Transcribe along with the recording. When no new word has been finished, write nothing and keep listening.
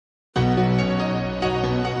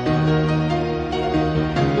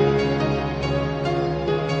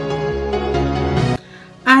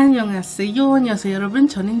안녕하세요. 안녕하세요 여러분.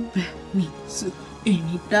 저는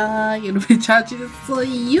베니수입니다. 여러분 잘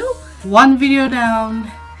지냈어요? One video down,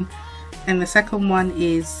 and the second one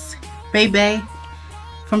is BAE BAE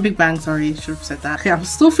from Big Bang. Sorry, should have said that. Okay, I'm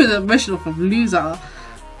still feeling emotional from Loser,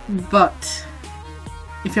 but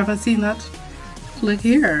if you haven't seen that, click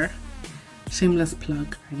here. Shameless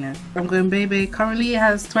plug, I know. I'm going BAE BAE. Currently it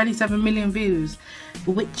has 27 million views,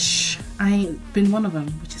 which I ain't been one of them,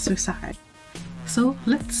 which is so sad. So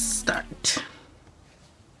let's start.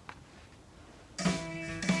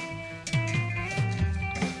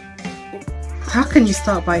 How can you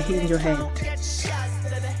start by hitting your head?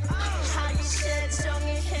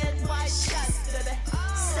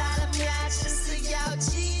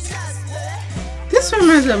 This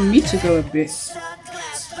reminds me of me to go a bit.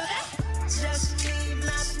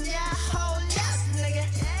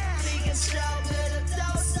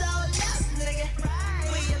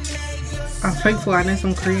 I'm thankful I know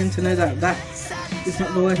some Korean to know that that is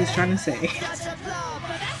not the word he's trying to say.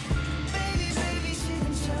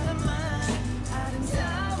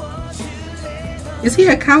 Is he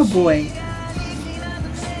a cowboy?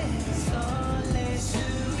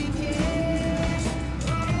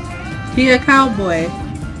 He a cowboy?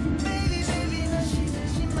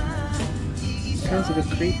 That was a bit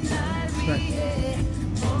creepy. But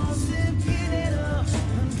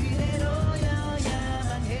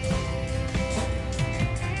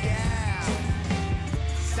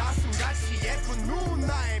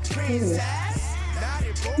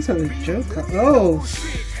he's a joker. Oh!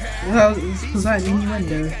 Well, was that an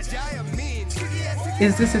innuendo?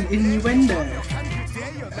 Is this an innuendo?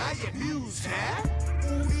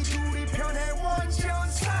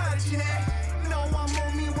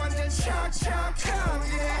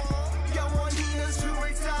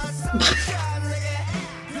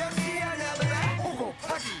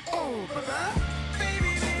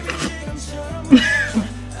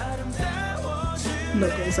 I'm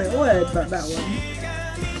not gonna say a word about that one.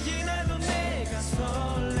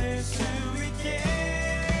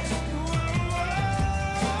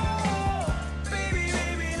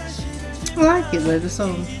 I like it though, the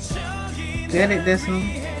song. Get it, this one.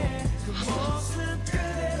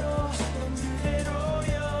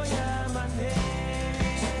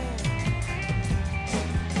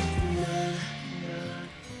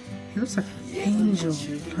 He looks like an angel.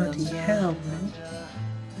 Bloody hell, man.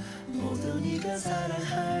 He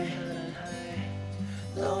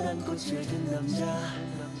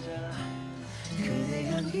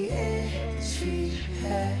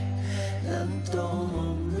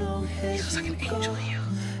looks like an angel here.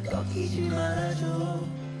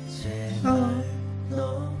 Oh.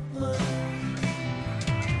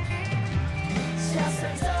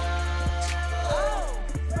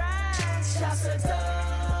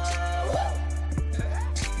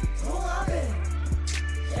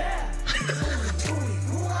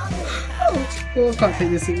 Oh, I can't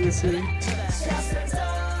take this seriously.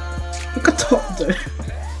 Look at T.O.P though.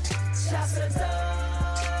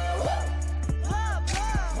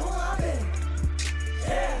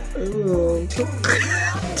 Oh,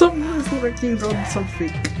 T.O.P looks like he's on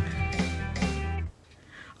something.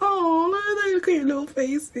 Oh, look at your little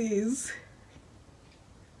faces.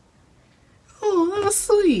 Oh, that was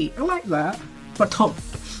sweet. I like that. But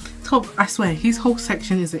T.O.P, I swear, his whole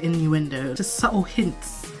section is an innuendo. Just subtle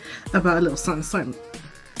hints about a little something something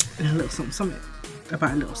and a little something something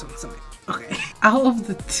about a little something something. Okay. Out of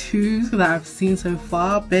the two that I've seen so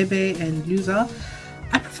far, BAE BAE and Loser,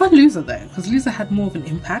 I prefer Loser though, because Loser had more of an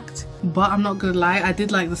impact. But I'm not gonna lie, I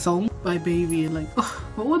did like the song by Baby and like, oh,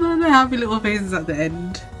 but what are the happy little faces at the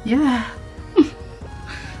end? Yeah.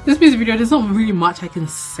 This music video, there's not really much I can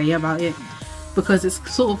say about it because it's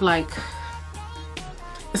sort of like,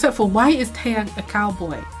 except for why is Taeyang a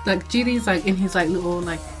cowboy? Like Jidi's like in his like little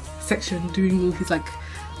like section doing all his like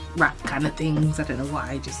rap kind of things. I don't know what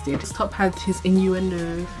I just did. T.O.P had his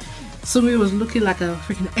innuendo. Soooooooo was looking like a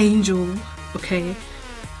freaking angel. Okay.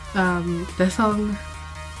 Their song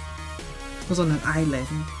was on an island.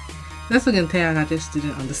 That song in Taeyang I just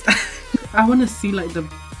didn't understand. I want to see like the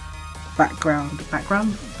background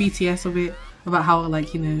BTS of it, about how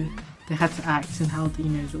like, you know, they had to act and how, you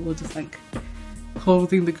know, they were just like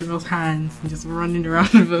holding the girl's hands and just running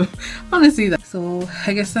around with them. I want to see that. So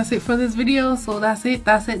I guess that's it for this video. So that's it.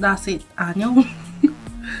 안녕.